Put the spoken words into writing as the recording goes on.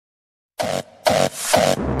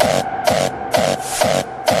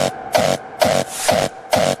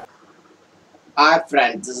Hi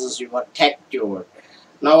friends, this is your tech tutor.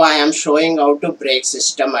 Now I am showing how to break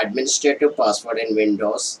system administrative password in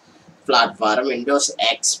Windows platform, Windows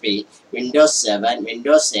XP, Windows 7,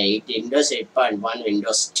 Windows 8, Windows 8.1,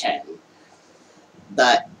 Windows 10.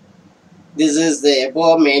 The, this is the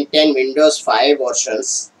above maintained Windows 5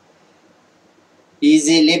 versions.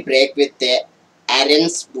 Easily break with the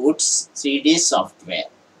hiren's boots CD software.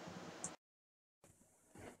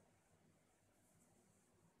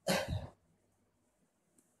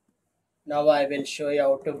 Now I will show you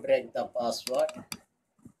how to break the password.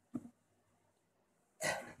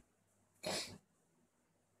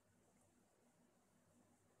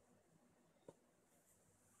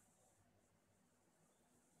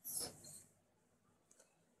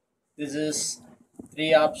 This is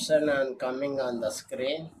three option and coming on the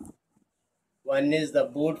screen. One is the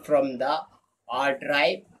boot from the hard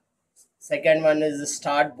drive. Second one is the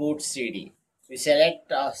start boot CD. We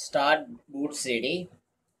select start boot CD.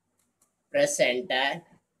 Press enter.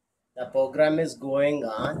 The program is going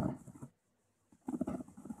on.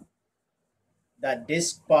 The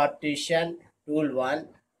disk partition tool one.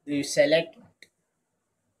 You select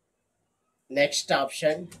next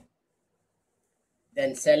option.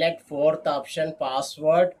 Then select fourth option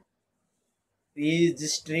password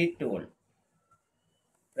registry tool.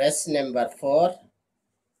 Press number 4.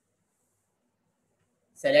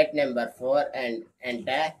 Select number 4 and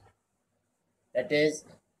enter. That is,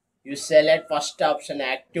 you select first option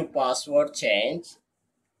active password change.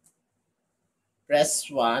 Press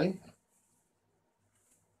 1.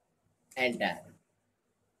 Enter.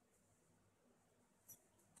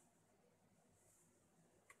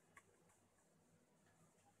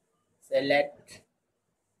 Select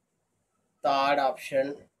third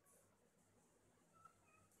option.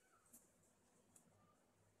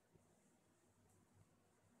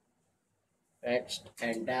 Next,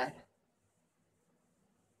 enter.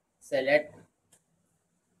 Select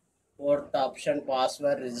fourth option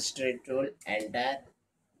password registry tool. Enter.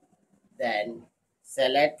 Then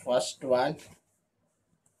select first one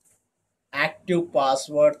active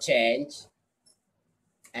password change.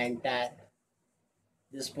 Enter.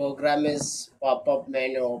 This program is pop-up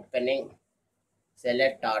menu opening.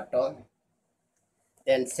 Select auto.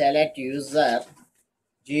 Then select user.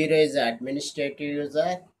 0 is administrative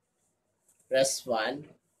user. Press 1.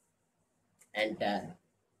 Enter.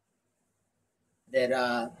 There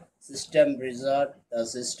are system result. The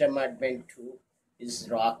system admin 2 is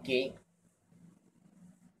Rocky.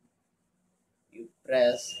 You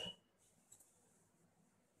press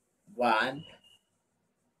 1.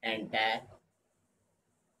 Enter.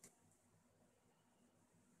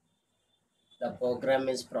 The program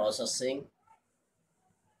is processing.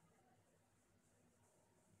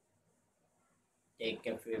 Take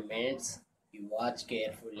a few minutes. You watch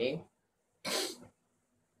carefully.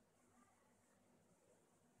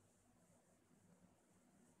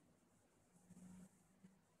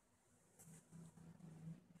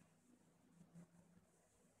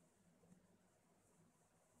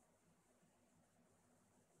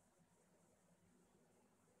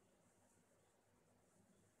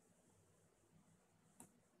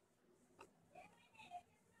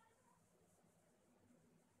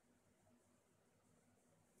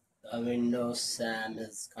 The Windows SAM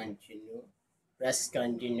is continue. Press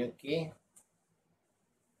continue key.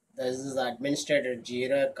 This is administrator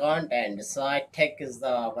 0 account and site tech is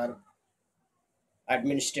our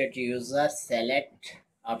administrator user. Select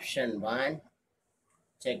option 1.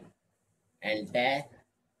 Check enter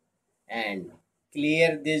and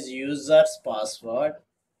clear this user's password.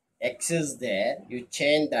 X is there. You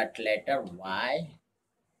change that letter Y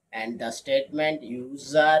and the statement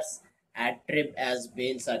user's attribute has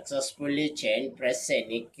been successfully changed. Press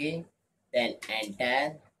any key, then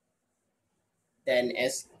enter, then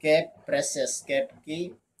escape. Press escape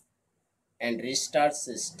key and restart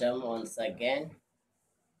system once again.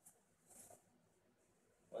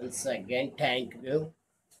 Thank you.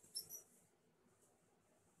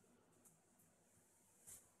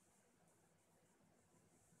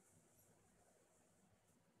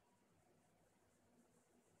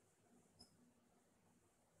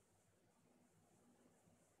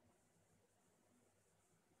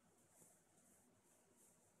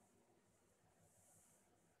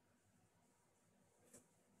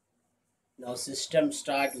 Now system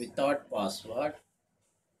start without password.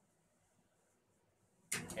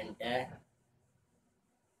 Enter.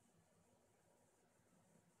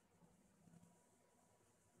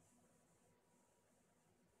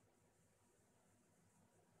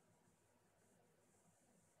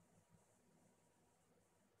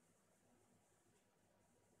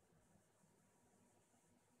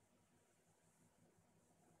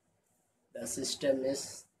 The system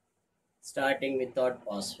is starting without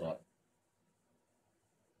password.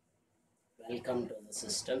 Welcome to the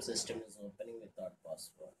system. System is opening without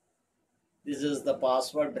password. This is the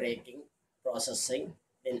password breaking processing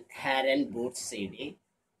in hiren boot CD.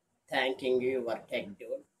 Thanking you, your tech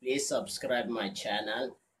dude. Please subscribe my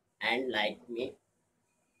channel and like me.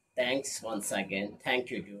 Thanks once again. Thank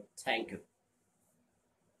you, dude. Thank you.